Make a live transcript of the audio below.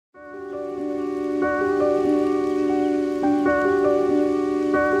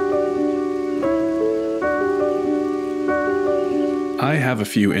have a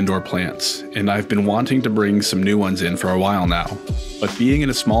few indoor plants, and I've been wanting to bring some new ones in for a while now. But being in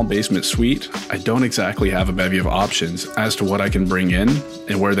a small basement suite, I don't exactly have a bevy of options as to what I can bring in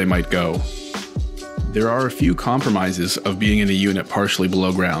and where they might go. There are a few compromises of being in a unit partially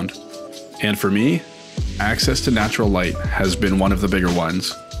below ground, and for me, access to natural light has been one of the bigger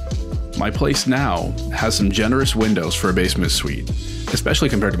ones. My place now has some generous windows for a basement suite, especially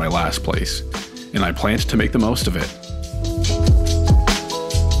compared to my last place, and I plan to make the most of it.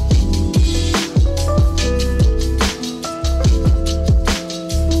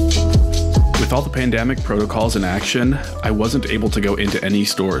 With all the pandemic protocols in action, I wasn't able to go into any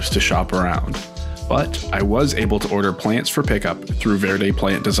stores to shop around, but I was able to order plants for pickup through Verde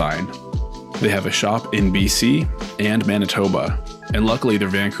Plant Design. They have a shop in BC and Manitoba, and luckily their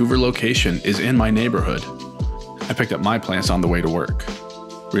Vancouver location is in my neighborhood. I picked up my plants on the way to work.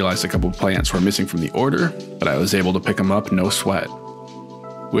 Realized a couple of plants were missing from the order, but I was able to pick them up no sweat.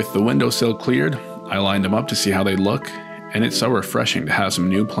 With the windowsill cleared, I lined them up to see how they look, and it's so refreshing to have some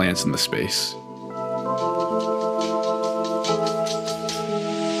new plants in the space.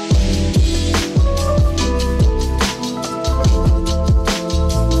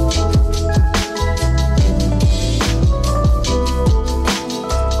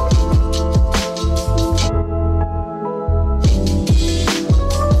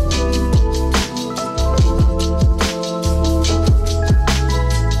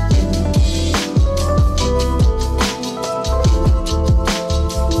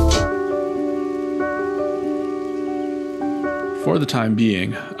 For the time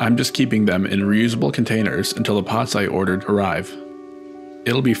being, I'm just keeping them in reusable containers until the pots I ordered arrive.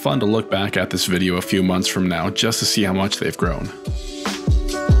 It'll be fun to look back at this video a few months from now just to see how much they've grown.